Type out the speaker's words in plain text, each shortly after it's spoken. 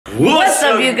What's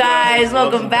up, you guys?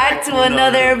 Welcome back to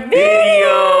another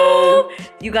video.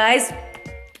 You guys,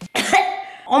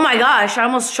 oh my gosh, I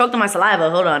almost choked on my saliva.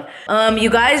 Hold on.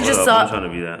 You guys just saw. I'm trying to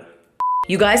be that.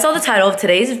 You guys saw the title of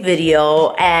today's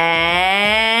video, and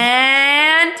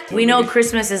we know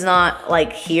Christmas is not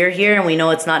like here, and we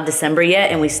know it's not December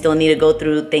yet, and we still need to go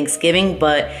through Thanksgiving,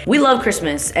 but we love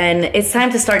Christmas, and it's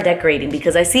time to start decorating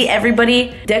because I see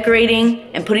everybody decorating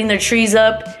and putting their trees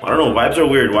up. I don't know, vibes are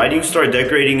weird. Why do you start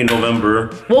decorating in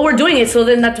November? Well, we're doing it, so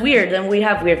then that's weird. Then we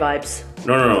have weird vibes.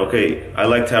 No, okay. I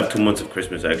like to have 2 months of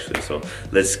Christmas actually, so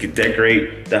let's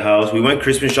decorate the house. We went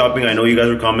Christmas shopping. I know you guys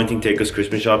were commenting, take us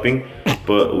Christmas shopping,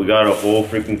 but we got a whole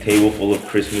freaking table full of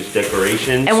Christmas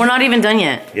decorations. And we're not even done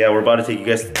yet. Yeah, we're about to take you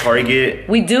guys to Target.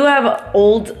 We do have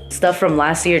old stuff from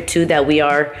last year too that we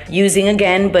are using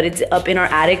again, but it's up in our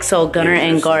attic, so Gunnar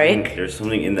and Garik. There's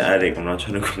something in the attic. I'm not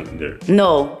trying to go in there.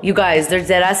 No, you guys, there's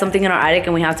deadass something in our attic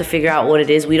and we have to figure out what it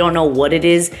is. We don't know what it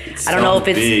is. I don't know if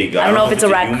it's big. I don't know if it's a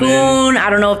raccoon. I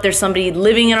don't know if there's somebody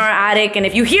living in our attic, and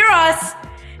if you hear us,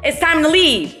 it's time to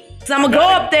leave. So I'm gonna go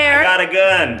up there. I got a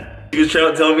gun. You was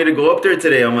telling me to go up there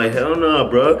today. I'm like, hell no,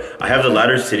 bro. I have the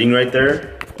ladder sitting right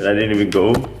there, and I didn't even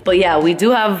go. But yeah, we do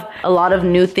have a lot of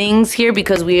new things here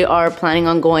because we are planning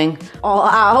on going all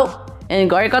out. And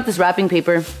Garik got this wrapping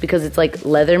paper because it's like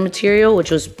leather material,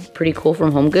 which was pretty cool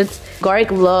from Home Goods.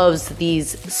 Garik loves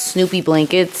these Snoopy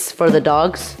blankets for the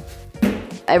dogs.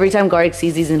 Every time Garik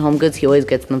sees these in Home Goods, he always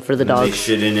gets them for the dogs. They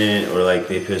shit in it, or like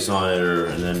they piss on it,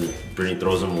 and then Britney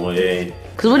throws them away.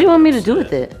 Cause what do you want me to do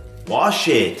with it? Wash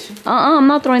it. I'm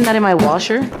not throwing that in my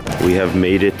washer. We have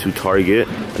made it to Target,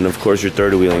 and of course you're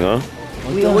third wheeling, huh?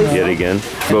 We always yet again.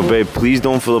 But babe, please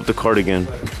don't fill up the cart again.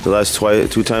 The last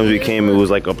two times we came, it was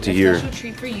like up to here. Special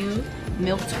treat for you.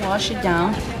 Milk to wash it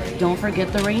down. Don't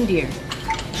forget the reindeer.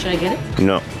 Should I get it?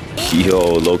 No. Yo,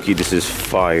 Loki, this is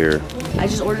fire. I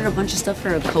just ordered a bunch of stuff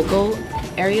for a cocoa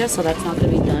area, so that's not gonna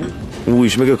be done. Ooh, we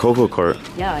should make a cocoa cart.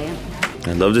 Yeah, I am.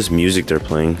 I love this music they're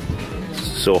playing.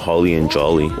 So holly and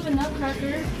jolly. I have a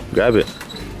nutcracker. Grab it.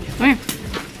 Come here.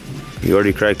 You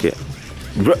already cracked it.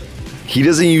 Bro, he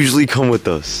doesn't usually come with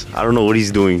us. I don't know what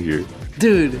he's doing here.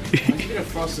 Dude. Get a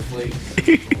Frosted Flakes.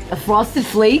 A Frosted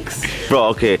Flakes? Bro,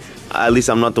 okay. At least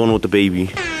I'm not the one with the baby.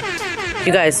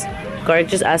 You guys, Garik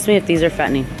just asked me if these are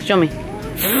fattening. Show me.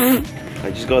 I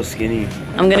just got skinny.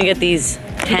 I'm gonna get these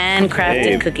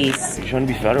handcrafted cookies. You trying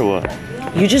to be fat or what?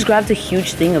 You just grabbed a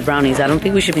huge thing of brownies. I don't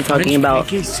think we should be talking about.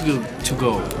 Pancakes to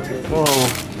go.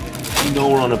 Whoa. You know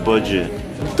we're on a budget.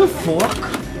 What the fuck?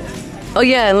 Oh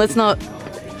yeah, and let's not.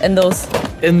 And those.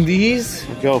 And these?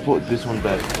 Okay, I'll put this one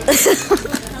back.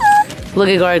 Look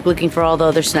at Garik looking for all the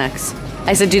other snacks.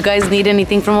 I said, do you guys need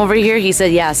anything from over here? He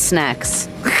said, yeah, snacks.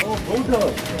 Oh, hold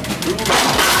up.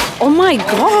 Oh my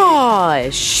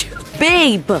gosh.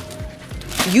 Babe.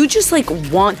 You just like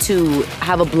want to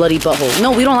have a bloody butthole.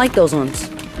 No, we don't like those ones.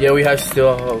 Yeah, we have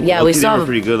still. Yeah, we They saw were them.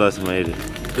 pretty good last time I ate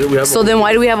it. So then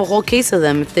why do we have a whole case of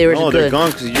them if they were No, good? they're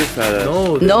gone because you're fat ass.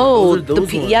 No, No,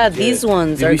 those ones. yeah, these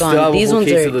ones are gone. These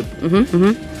ones are.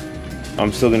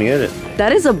 I'm still gonna get it.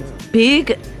 That is a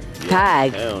big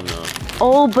bag. Hell no.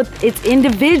 Oh, but it's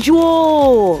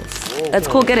individuals. That's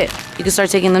cool. Get it. You can start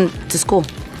taking them to school,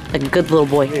 like a good little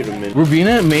boy. Wait a minute.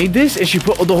 Rubina made this and she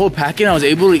put the whole packet and I was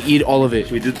able to eat all of it.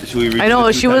 Should we read I know,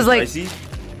 the she was like- spicy?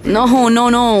 No.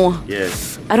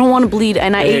 Yes. I don't want to bleed,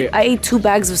 and Hey, I ate 2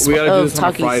 bags of We gotta do this on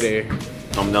a Takis. Friday.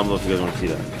 Comment down below if you guys want to see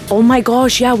that. Oh my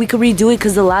gosh, yeah, we could redo it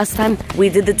because the last time we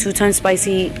did the 2 times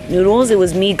spicy noodles, it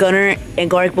was me, Gunnar,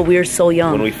 and Garik, but we were so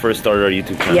young. When we first started our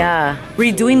YouTube channel. Yeah,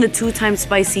 redoing the 2 times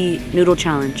spicy noodle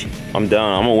challenge. I'm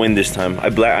down. I'm gonna win this time. I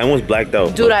almost blacked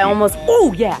out. Dude, I almost.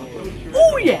 Oh yeah.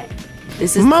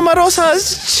 This is. Mama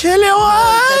Rosa's chili oil.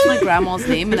 That's my grandma's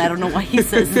name, and I don't know why he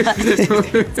says that.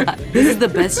 This is the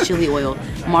best chili oil.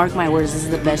 Mark my words, this is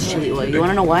the best chili oil. You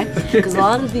wanna know why? Because a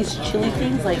lot of these chili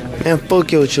things, like Man,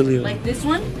 fuck your chili. this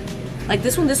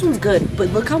one's good. But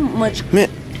look how much Man.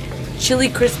 chili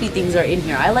crispy things are in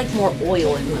here. I like more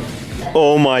oil in them.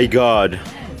 Oh my god.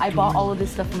 I bought all of this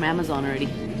stuff from Amazon already.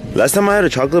 Last time I had a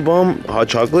chocolate bomb, hot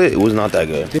chocolate, it was not that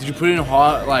good. Did you put it in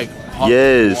hot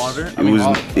Yes. water?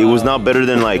 It was not better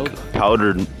than like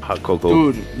powdered hot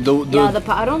cocoa. Dude, Yeah,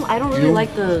 I don't really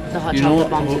like the hot chocolate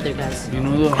bombs either, guys. You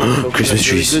know the hot cocoa, Christmas there's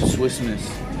trees. Good Swiss Miss.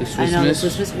 The Swiss I know, Miss. the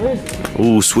Swiss Miss.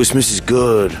 Ooh, Swiss Miss is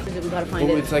good. We gotta find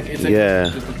Oh, it. it's like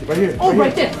Yeah. right here. Oh,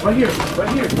 right there. Right here.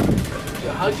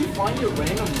 How'd you find it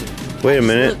randomly? Wait a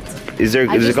minute. Does it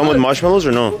just come with looked. marshmallows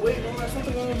or no? Wait, no, that's not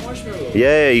the one with marshmallow.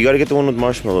 Yeah, you gotta get the one with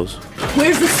marshmallows.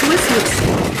 Where's the Swiss Miss?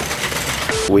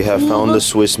 We have found the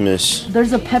Swiss Miss.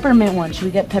 There's a peppermint one. Should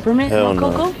we get peppermint Hell hot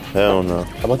no. cocoa? Hell no.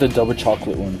 How about the double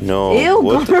chocolate one? No. Ew,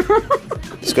 What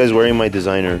this guy's wearing my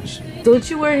designers. Don't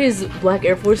you wear his black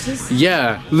Air Forces?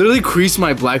 Yeah, literally crease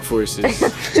my black forces.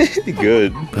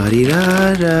 Good.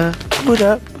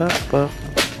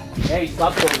 Hey,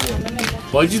 stop over there.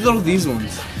 Why'd you throw these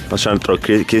ones? I was trying to throw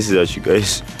kisses at you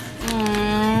guys.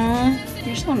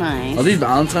 You're so nice. Are these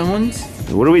Valentine ones?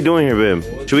 What are we doing here, babe?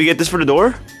 Should we get this for the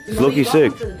door? It's Loki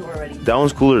sick. For the door already. That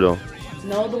one's cooler though.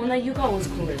 No, the one that you got was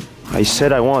cooler. I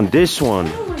said I want this one.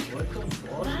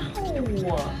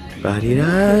 Wow.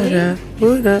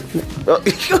 Oh,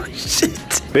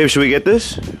 shit. Babe, should we get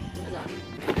this?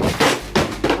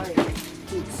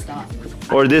 Stop.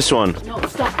 Or this one? No,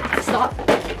 stop. Stop.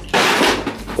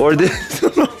 Or this?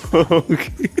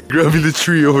 Okay. Grabbing the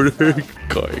tree over there.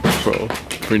 Garik, bro.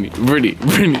 Britney.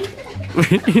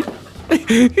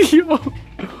 Yo.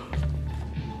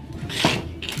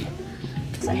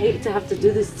 I hate to have to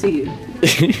do this to you.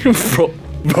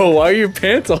 Bro, why are your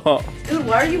pants off? Dude,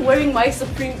 why are you wearing my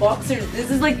Supreme boxers?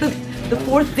 This is like the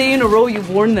fourth day in a row you've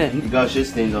worn them. You got shit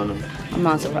stains on them. I'm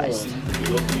not surprised.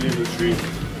 Look in the tree.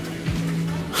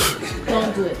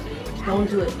 Don't do it. Don't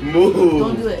do it. Move.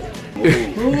 Don't do it.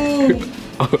 Move.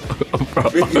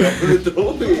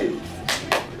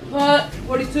 Cut.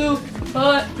 42.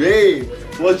 Cut. Babe,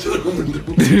 what you doing?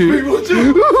 Babe, what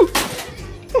you doing?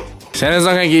 Santa's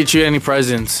not gonna get you any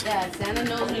presents. Yeah, Santa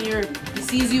knows when he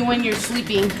sees you when you're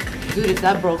sleeping. Dude, if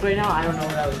that broke right now, I don't know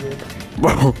what I would do.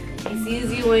 Bro. He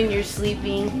sees you when you're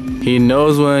sleeping. He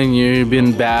knows when you've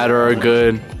been bad or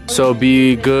good. So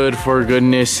be good for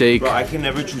goodness sake. Bro, I can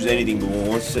never choose anything, but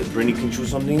once Britney can choose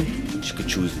something, she could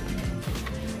choose it.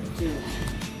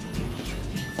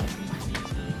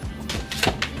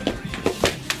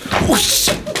 Oh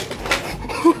shit!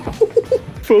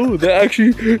 Bro, that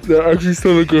actually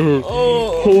sounded like it hurt.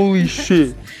 Oh. Holy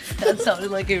shit. That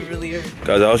sounded like it really hurt.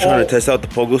 Guys, I was trying to test out the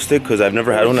pogo stick because I've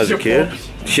never had one as a kid.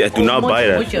 Yeah, do not buy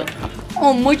that. Mucho.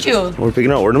 Oh, mucho. We're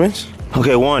picking out ornaments?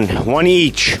 Okay, one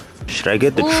each. Should I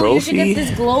get the trophy? You should get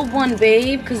this globe one,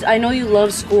 babe, because I know you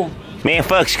love school. Man,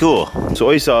 fuck school.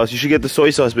 Soy sauce. You should get the soy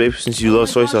sauce, babe, since you love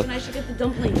soy sauce. And I should get the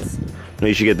dumplings. No,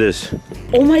 you should get this.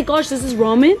 Oh my gosh, this is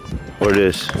ramen? Or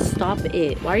this. Stop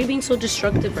it. Why are you being so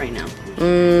destructive right now?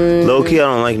 Low key, I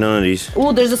don't like none of these.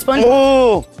 Oh, there's a sponge.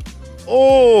 Oh!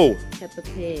 Oh! Peppa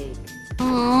Pig.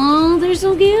 Oh, they're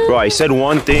so cute. Bro, I said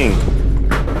one thing.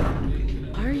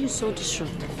 Why are you so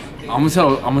destructive? I'm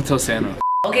gonna tell Santa.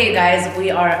 Okay, guys, we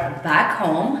are back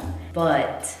home,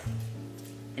 but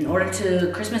in order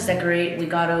to Christmas decorate, we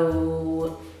gotta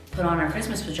put on our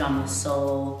Christmas pajamas,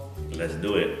 so... Let's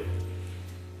do it.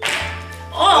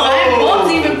 Oh, my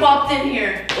bulbs even popped in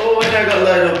here. Oh, and I got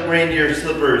light up reindeer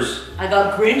slippers. I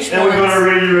got Grinch And we ones. got a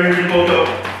reindeer photo.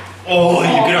 Oh,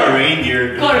 you get a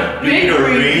reindeer. Got a big You get a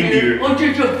reindeer. Oh,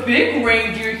 just a big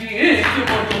reindeer he is.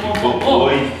 Good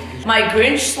boy. My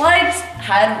Grinch slides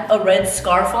had a red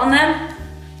scarf on them,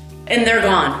 and they're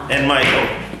gone. And Michael.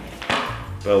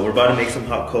 Bro, we're about to make some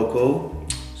hot cocoa.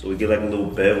 So we get like a little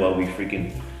bed while we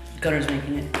freaking... Gutter's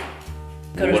making it.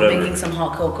 Gutter's Whatever. making some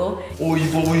hot cocoa. Oh, you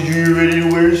boys, you ready to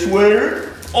wear a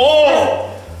sweater? Oh!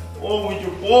 Oh, with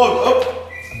your balls up.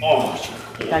 Oh,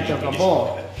 Got your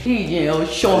ball.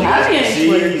 Show happy in a see,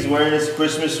 sweater. he's wearing his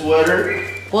Christmas sweater.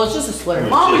 Well, it's just a sweater.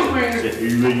 Mommy's wearing it. Sit. Are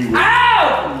you ready to wear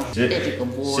Ow! Sit.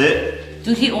 Sit. Sit.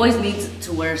 Dude, he always needs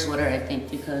to wear a sweater, I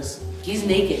think, because he's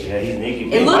naked. Yeah, he's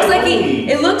naked. It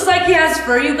looks like he has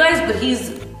fur, you guys, but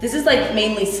this is like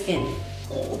mainly skin.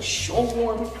 Oh, so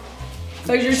warm.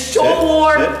 Guys, you're so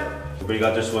warm. Sit. Everybody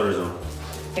got their sweaters on.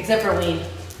 Except for Wayne.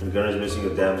 And Gunner's missing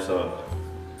a damn sock.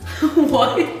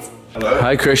 What?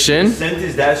 Hi, Christian. The scent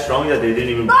is that strong that they didn't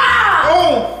even...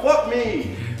 Oh, fuck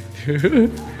me.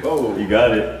 Oh, you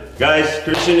got it. Guys,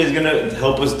 Christian is gonna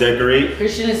help us decorate.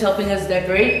 Christian is helping us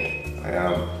decorate. I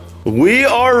am. We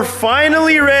are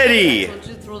finally ready. Don't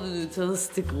you throw the Nutella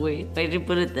stick away. Why did you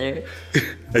put it there?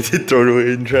 I did throw it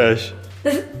away in trash.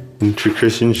 Into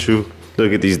Christian's shoe.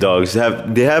 Look at these dogs.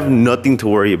 They have nothing to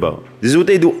worry about. This is what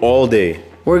they do all day.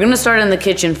 We're gonna start in the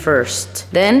kitchen first.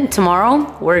 Then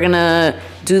tomorrow, we're gonna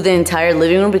do the entire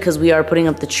living room because we are putting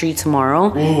up the tree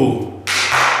tomorrow. Ooh.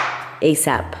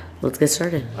 ASAP. Let's get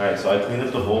started. Alright, so I cleaned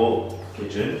up the whole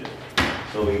kitchen.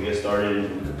 So we can get started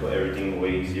and we can put everything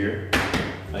way easier.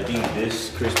 I think this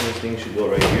Christmas thing should go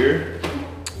right here.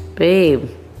 Babe.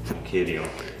 I'm kidding.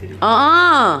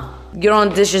 You're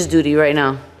on dishes duty right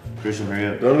now. Christian, hurry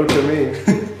up. Don't look at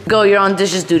me. Go, you're on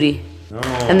dishes duty. No.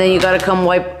 And then you gotta come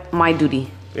wipe my duty.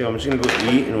 Hey, I'm just gonna go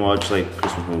eat and watch like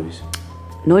Christmas movies.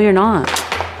 No, you're not.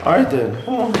 All right then.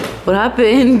 What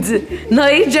happened? No,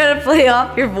 you trying to play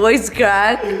off your voice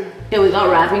crack. Yeah, we got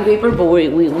wrapping paper, but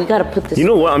we gotta put this. You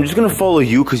know what? I'm just gonna follow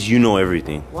you because you know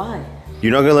everything. Why?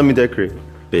 You're not gonna let me decorate.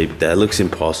 Babe, that looks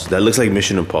impossible. That looks like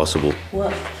Mission Impossible.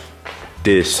 What?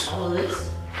 This. Oh,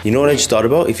 this? You know what I just thought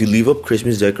about? If you leave up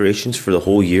Christmas decorations for the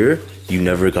whole year, you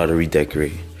never gotta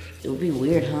redecorate. It would be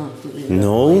weird, huh?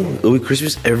 No, it'll be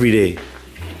Christmas every day.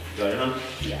 Got it, huh?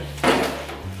 Yeah.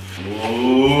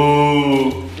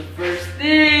 Whoa. The first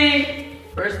thing.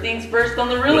 First things first on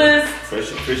the real list.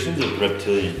 Christian's a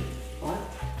reptilian. What?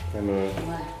 I'm a...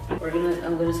 Why?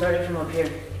 I'm gonna start it from up here.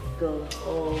 Go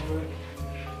over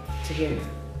to here.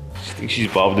 I think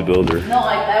she's Bob the Builder. No,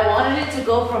 I wanted it to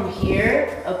go from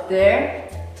here, up there,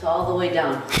 to all the way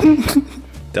down.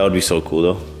 That would be so cool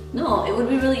though. No, it would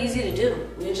be really easy to do.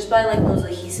 We could just buy like those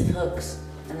adhesive hooks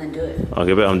and then do it.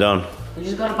 Okay, bet I'm down. We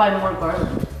just gotta buy more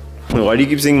garland. Why do you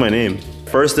keep saying my name?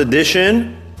 First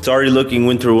edition. It's already looking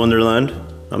Winter Wonderland.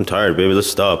 I'm tired, baby. Let's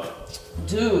stop.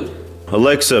 Dude.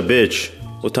 Alexa, bitch.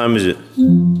 What time is it?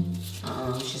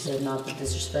 She said not with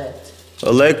disrespect.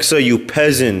 Alexa, you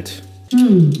peasant.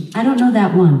 I don't know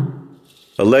that one.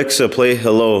 Alexa, play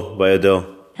Hello by Adele.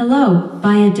 Hello,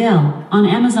 by Adele, on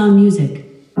Amazon Music.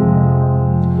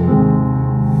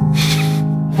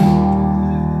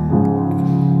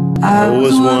 I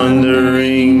was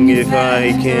wondering if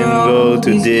I can go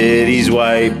to Diddy's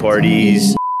white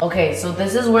parties. Okay, so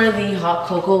this is where the hot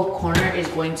cocoa corner is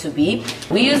going to be.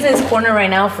 We use this corner right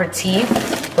now for tea,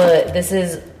 but this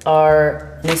is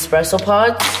our Nespresso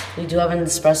pods. We do have an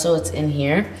espresso, it's in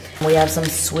here. We have some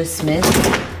Swiss Miss.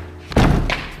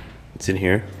 It's in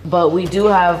here. But we do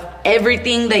have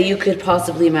everything that you could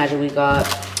possibly imagine. We got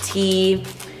tea,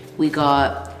 we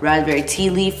got raspberry tea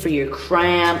leaf for your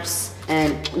cramps,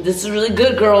 and this is really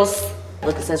good, girls.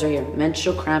 Look, it says right here,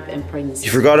 menstrual cramp and pregnancy.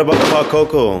 You forgot about the hot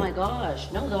cocoa. Oh my gosh,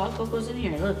 no, the hot cocoa's in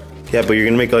here, look. Yeah, but you're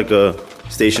gonna make like a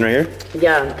station right here?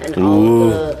 Yeah, and all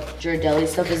the Ghirardelli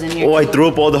stuff is in here. Oh, I too. threw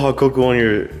up all the hot cocoa on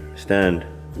your stand.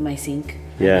 My sink.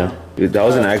 Yeah, dude, that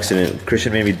was an accident.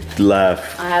 Christian made me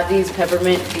laugh. I have these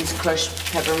crushed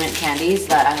peppermint candies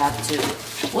that I have to.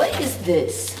 What is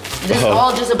this? This is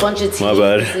all just a bunch of tea. My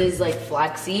bad. This is like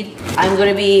flaxseed. I'm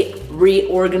gonna be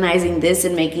reorganizing this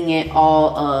and making it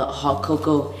all a hot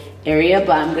cocoa area,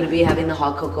 but I'm gonna be having the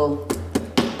hot cocoa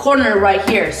corner right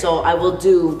here. So I will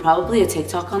do probably a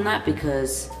TikTok on that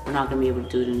because we're not gonna be able to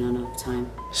do it in enough time.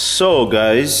 So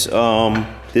guys,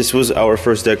 this was our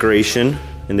first decoration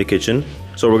in the kitchen.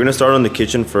 So we're gonna start on the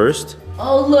kitchen first.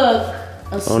 Oh look!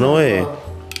 Oh no way.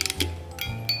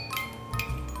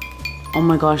 Oh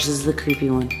my gosh, this is the creepy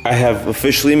one. I have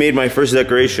officially made my first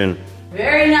decoration.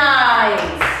 Very nice!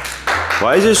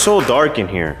 Why is it so dark in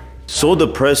here? So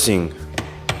depressing.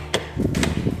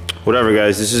 Whatever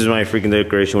guys, this is my freaking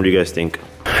decoration. What do you guys think?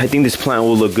 I think this plant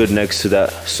will look good next to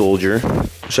that soldier.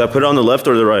 Should I put it on the left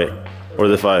or the right? Or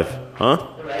the 5? Huh?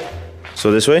 The right?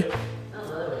 So this way? No,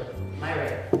 the other way. My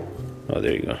right. Oh,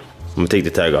 there you go. I'm gonna take the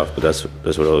tag off, but that's what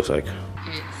it looks like.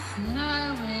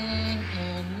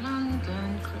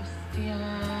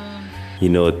 You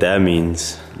know what that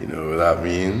means. You know what that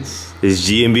means? Is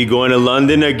G&B going to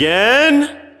London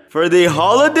again? For the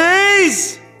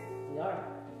holidays? We are.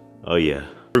 Oh yeah.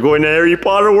 We're going to Harry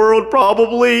Potter World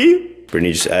probably.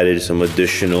 Brittany just added some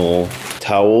additional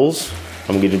towels.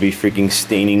 I'm gonna be freaking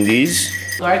staining these.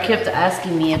 Garik kept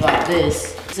asking me about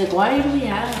this. He's like, why do we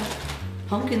have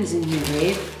pumpkins in here,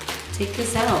 babe? Take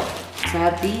this out. So I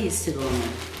have these to go in.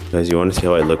 Guys, you wanna see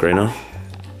how I look right now?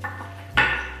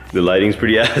 The lighting's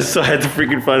pretty ass, so I had to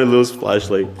freaking find a little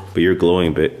flashlight. But you're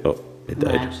glowing, babe. Oh, it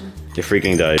died. Imagine. It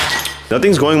freaking died.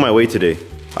 Nothing's going my way today.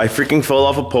 I freaking fell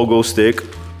off a pogo stick.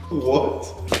 What?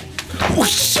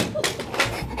 Whoosh.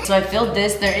 So I filled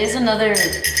this. There is another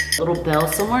little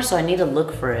bell somewhere, so I need to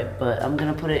look for it. But I'm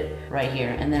gonna put it right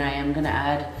here. And then I am gonna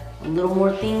add a little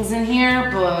more things in here,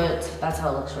 but that's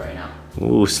how it looks right now.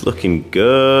 Ooh, it's looking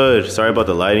good. Sorry about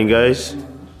the lighting, guys.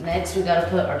 Next, we gotta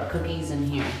put our cookies in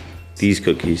here. These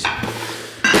cookies. Oh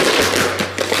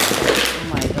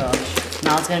my gosh.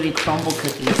 Now it's gonna be crumble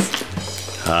cookies.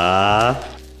 Ah.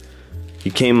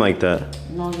 You came like that.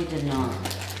 No, you did not.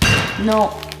 No.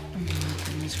 Oh my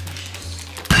goodness gracious.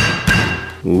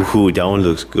 Ooh, that one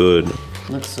looks good.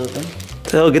 Looks so good. What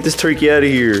the hell, get this turkey out of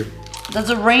here. That's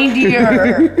a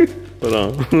reindeer. Hold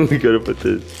on, we gotta put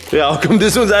this. Yeah, how come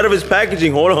this one's out of its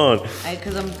packaging? Hold on.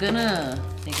 Cause I'm gonna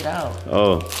take it out.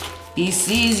 Oh. He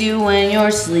sees you when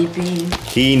you're sleeping.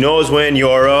 He knows when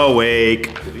you're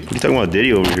awake. What are you talking about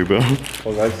Diddy over here, bro?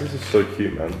 Oh guys, this is so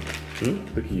cute, man.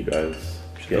 Look at you guys.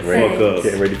 Shut the fuck up.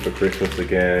 Getting ready for Christmas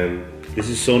again. This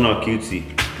is so not cutesy.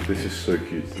 This is so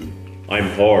cutesy. I'm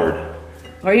hard.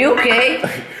 Are you okay?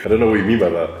 I don't know what you mean by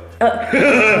that.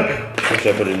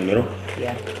 Should I put it in the middle?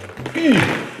 Yeah.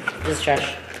 This is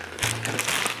trash.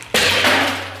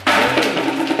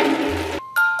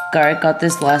 Garik got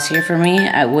this last year for me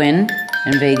at Wynn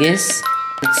in Vegas.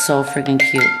 It's so freaking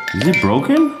cute. Is it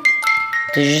broken?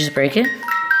 Did you just break it?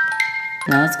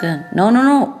 No, it's good. No.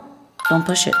 Don't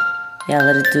push it. Yeah,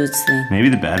 let it do its thing. Maybe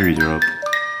the batteries are up.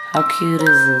 How cute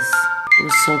is this? It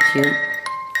was so cute.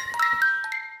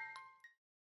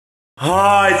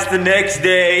 It's the next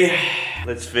day.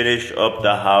 Let's finish up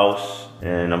the house.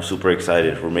 And I'm super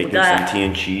excited. We're making some tea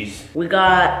and cheese. We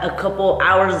got a couple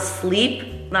hours of sleep.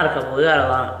 Not a couple, we got a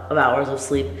lot of hours of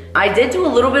sleep. I did do a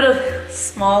little bit of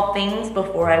small things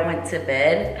before I went to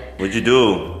bed. What'd you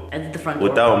do? I did the front door.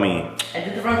 Without me? I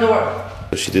did the front door.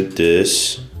 She did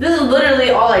this. This is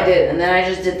literally all I did, and then I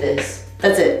just did this.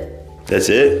 That's it. That's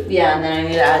it? Yeah, and then I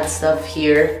need to add stuff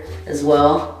here as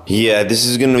well. Yeah, this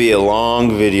is gonna be a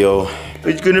long video.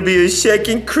 It's gonna be a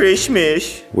second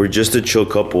Christmas. We're just a chill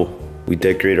couple. We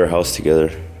decorate our house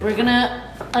together. We're gonna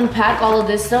unpack all of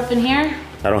this stuff in here.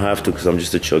 I don't have to because I'm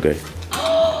just a chill guy.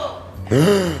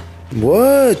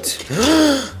 What?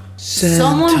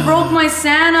 Someone broke my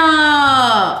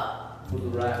Santa!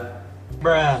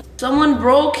 Bruh. Someone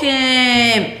broke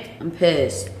him! I'm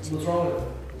pissed. What's wrong with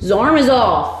him? His arm is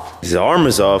off. His arm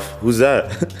is off? Who's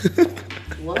that?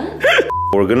 What?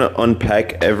 We're gonna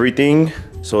unpack everything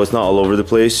so it's not all over the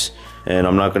place. And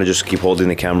I'm not gonna just keep holding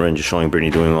the camera and just showing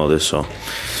Britney doing all this, so.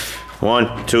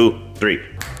 1, 2, 3.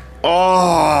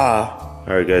 Oh!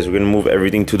 Alright guys, we're gonna move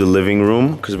everything to the living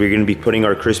room because we're gonna be putting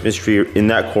our Christmas tree in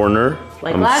that corner.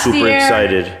 Like I'm last super year.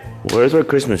 excited. Where's our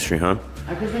Christmas tree, huh?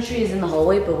 Our Christmas tree is in the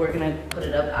hallway, but we're gonna put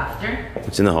it up after.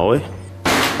 It's in the hallway?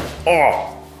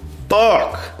 Oh!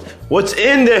 Fuck! What's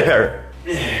in there?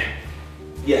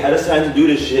 Yeah, had us time to do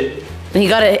this shit. And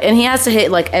he has to hit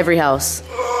like every house.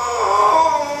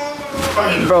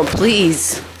 Bro,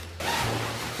 please.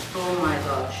 Oh my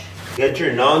gosh. Get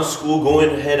your non-school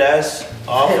going head ass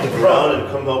off the ground and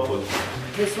come help with.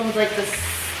 This one's like the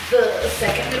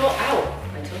second middle out.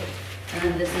 I told you. And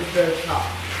then this is the top.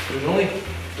 There's only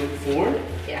 4?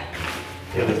 Yeah.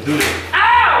 Yeah, let's do this.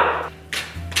 Ow!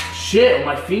 Shit,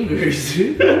 my fingers.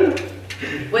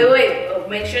 Wait.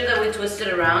 Make sure that we twist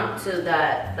it around to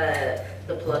the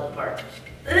plug part.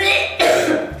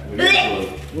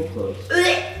 We'll close.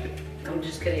 I'm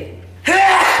just kidding.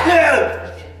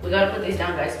 We gotta put these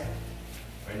down, guys.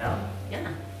 Right now?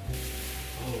 Yeah.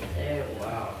 There we go.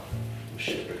 Wow.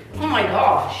 Shit. Oh my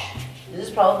gosh. This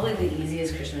is probably the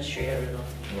easiest Christmas tree ever though.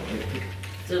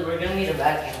 So we're gonna need a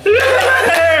vacuum.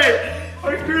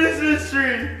 Our Christmas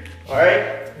tree!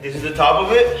 Alright, this is the top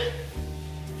of it.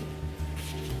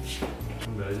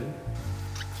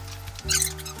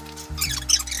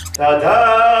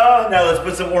 Ta-da! Now let's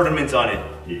put some ornaments on it.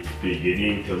 It's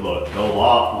beginning to look a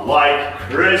lot like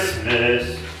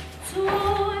Christmas.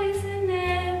 Toys and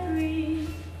every...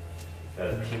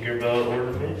 Got a Tinkerbell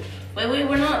ornament. Wait, wait!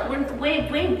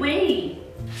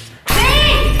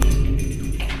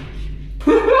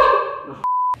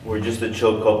 We're just a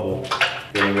chill couple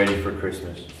getting ready for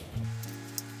Christmas.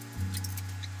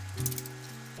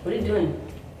 What are you doing?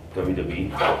 WWE.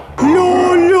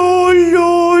 No.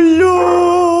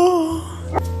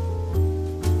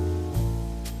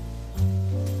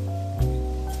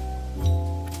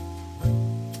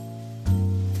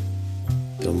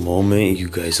 The moment you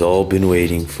guys all been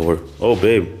waiting for. Oh,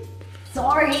 babe.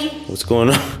 Sorry. What's going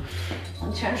on?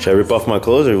 I'm trying to... Should I rip off my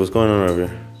clothes or what's going on over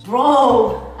here?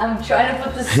 Bro, I'm trying to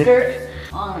put the skirt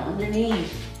on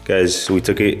underneath. Guys, we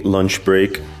took a lunch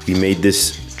break. We made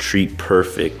this treat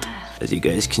perfect. As you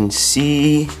guys can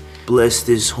see, bless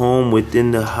this home within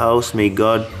the house. May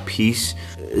God peace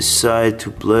aside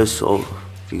to bless all.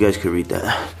 You guys could read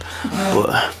that.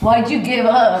 But Why'd you give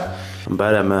up? I'm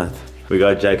bad at math. We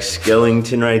got Jack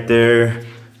Skellington right there.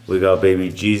 We got baby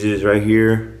Jesus right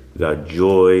here. We got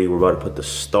Joy. We're about to put the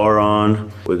star on.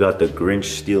 We got the Grinch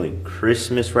stealing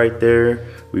Christmas right there.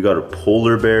 We got a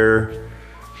polar bear.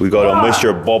 We got a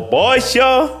Mr.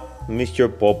 Babasha. Mr.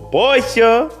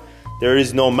 Babasha. There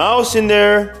is no mouse in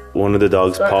there. One of the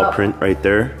dog's paw print right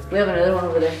there. We have another one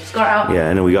over there. Scar out. Yeah,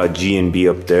 and then we got G and B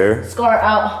up there. Scar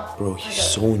out. Bro, he's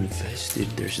so invested.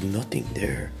 There's nothing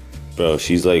there. Bro,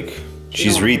 she's like,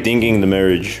 she's rethinking the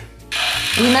marriage.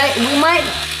 We might.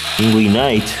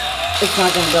 It's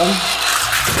not gonna go.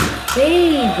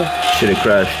 Babe. Should've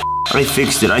crashed. I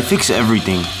fixed it. I fix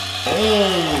everything.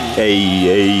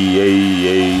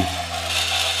 Hey.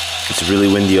 It's really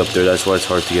windy up there. That's why it's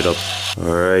hard to get up.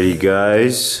 Alrighty,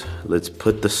 guys. Let's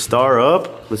put the star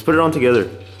up. Let's put it on together.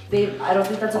 Babe, I don't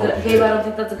think that's a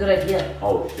good idea.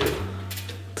 Oh, shit.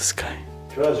 This guy.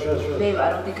 Trust. Babe, I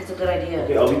don't think it's a good idea.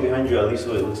 Okay, I'll be behind you at least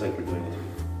so it looks like we're doing it.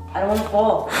 I don't want to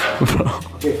fall.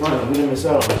 Okay, fine. I'm gonna miss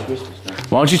out on this Christmas now.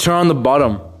 Why don't you turn on the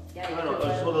bottom? Yeah,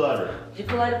 Just hold the ladder. you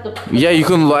can light up the... Yeah, you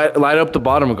can light up the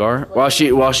bottom, Gar. While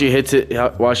she hits it,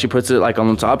 while she puts it like on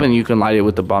the top, and you can light it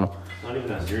with the bottom. It's not even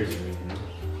that serious or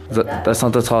anything. That's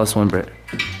not the tallest one, Britt.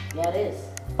 Yeah, it is.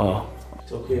 Oh,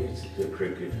 It's okay if it's a bit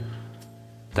crooked.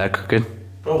 that crooked?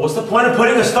 Bro, what's the point of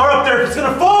putting a star up there if it's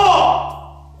gonna fall?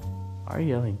 Why are you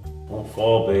yelling? Don't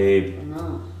fall, babe.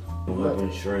 No. You have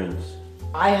insurance.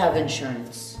 I have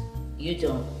insurance. You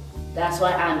don't. That's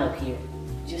why I'm up here.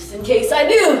 Just in case I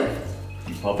do.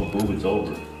 You pop a boob, it's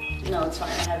over. No, it's fine.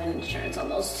 I have insurance on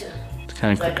those two. It's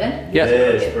kind of Is that crooked. good? Yeah,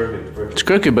 it's perfect. it's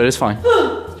crooked, but it's fine.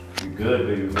 You're good,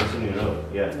 baby. You're messing it up.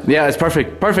 Yeah. Yeah, it's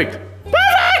perfect. Perfect.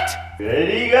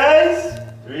 Ready, guys?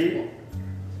 3,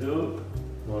 2,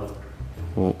 1.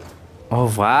 Au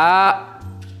revoir.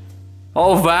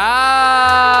 Au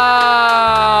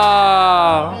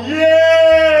revoir.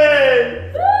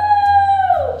 Yay!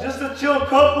 Just a chill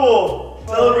couple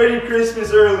celebrating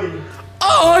Christmas early.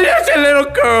 Oh, yes, a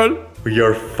little girl. We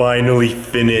are finally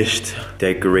finished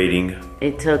decorating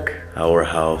It took... our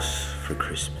house for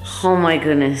Christmas. Oh my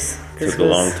goodness. Took a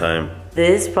long time.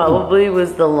 This probably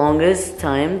was the longest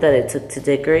time that it took to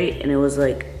decorate, and it was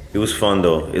like It was fun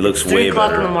though. It looks 3 way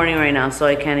o'clock better. in the morning right now, so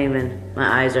I can't even, my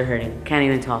eyes are hurting. Can't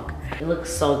even talk. It looks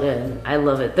so good. I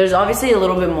love it. There's obviously a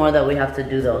little bit more that we have to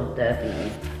do though,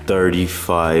 definitely.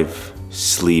 35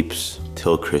 sleeps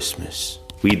till Christmas.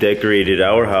 We decorated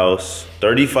our house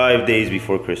 35 days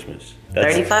before Christmas.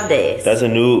 35 days. That's a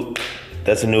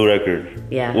new record.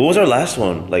 Yeah. What was our last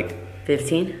one? Like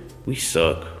 15? we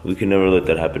suck. We can never let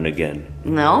that happen again.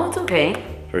 No, it's okay.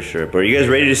 For sure. But are you guys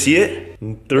ready to see it?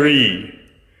 3,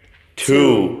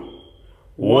 2,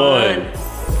 1.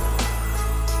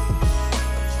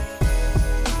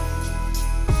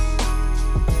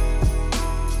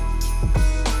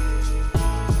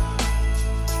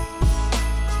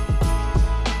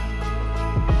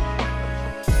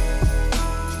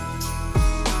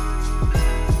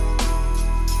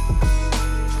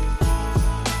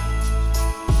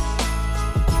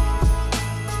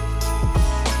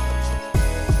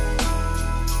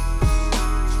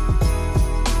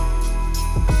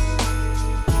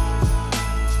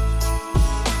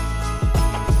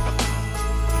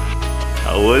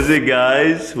 How was it,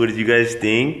 guys? What did you guys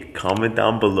think? Comment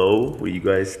down below what you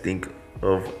guys think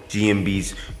of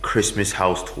GMB's Christmas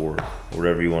house tour, or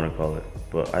whatever you want to call it.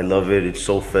 But I love it. It's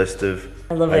so festive.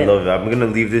 I love it. I'm gonna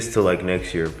leave this till like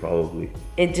next year, probably.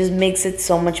 It just makes it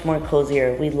so much more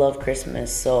cozier. We love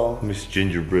Christmas, so Miss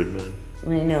Gingerbread Man.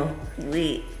 I know.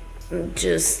 We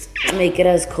just make it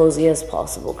as cozy as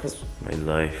possible because My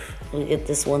life. we get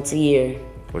this once a year.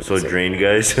 We're so drained,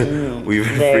 guys. We've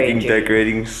been very freaking drained.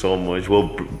 decorating so much. Well,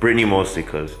 Britney mostly,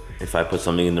 because if I put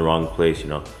something in the wrong place, you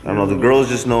know. I don't know, the girls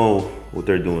just know what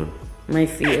they're doing. My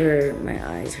feet hurt, my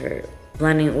eyes hurt.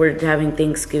 We're having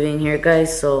Thanksgiving here,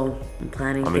 guys, so I'm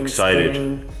planning I'm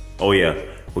Thanksgiving. excited. Oh yeah,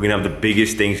 we're gonna have the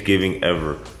biggest Thanksgiving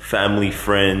ever. Family,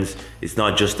 friends. It's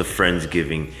not just a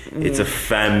Friendsgiving. It's a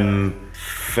family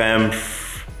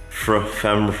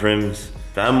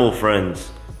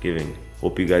friends giving.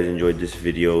 Hope you guys enjoyed this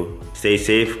video. Stay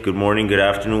safe. Good morning, good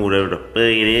afternoon, whatever the fuck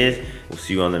it is. We'll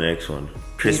see you on the next one.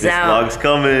 Christmas out. vlogs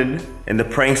coming, and the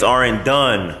pranks aren't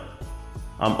done.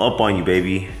 I'm up on you,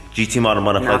 baby. GT model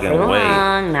Not for motherfucking way.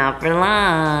 long, not for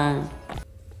long.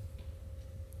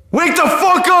 Wake the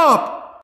fuck up!